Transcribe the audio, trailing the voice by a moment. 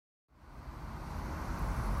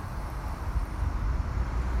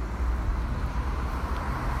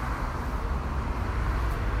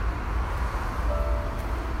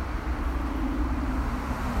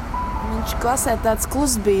klasē tāds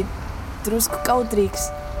klus bija, drusku kautrīgs.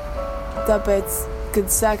 Tāpēc,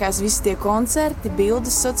 kad sākās visi tie koncerti,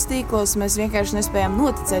 bildes sociālos, mēs vienkārši nespējām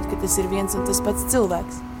noticēt, ka tas ir viens un tas pats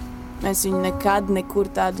cilvēks. Mēs viņu nekad nekur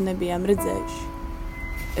tādu nebijām redzējuši.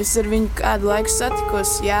 Es ar viņu kādu laiku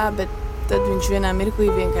satikos, jā, bet tad viņš vienā mirklī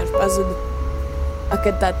vienkārši pazuda.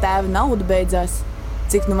 Kad tā tēva nauda beidzās,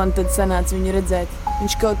 cik nu man tad sanāca viņu redzēt,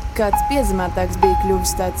 viņš kaut kāds piezemētāks bija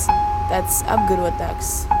kļuvis tāds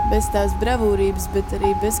apgarotāks, bez tās bravūrības, bet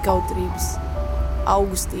arī bez kautrības.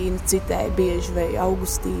 Augustīnu citēja bieži vai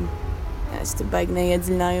Augustīnu. Es tur baigi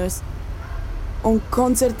neiedziļinājos. Un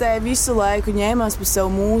koncertēja visu laiku, ņēmās par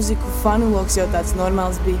savu mūziku, fanuloks jau tāds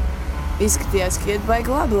normāls bija. Izskatījās, ka iet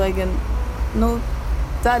baigi labi, lai gan,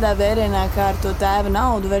 tādā vērienā kā ar to tēva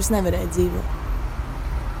naudu vairs nevarēja dzīvot.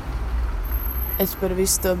 Es par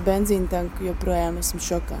visu to benzīnu tanku joprojām esmu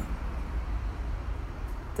šokā.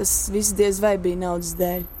 Tas viss diez vai bija naudas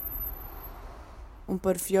dēļ. Un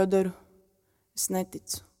par Fjodoru es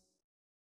neticu.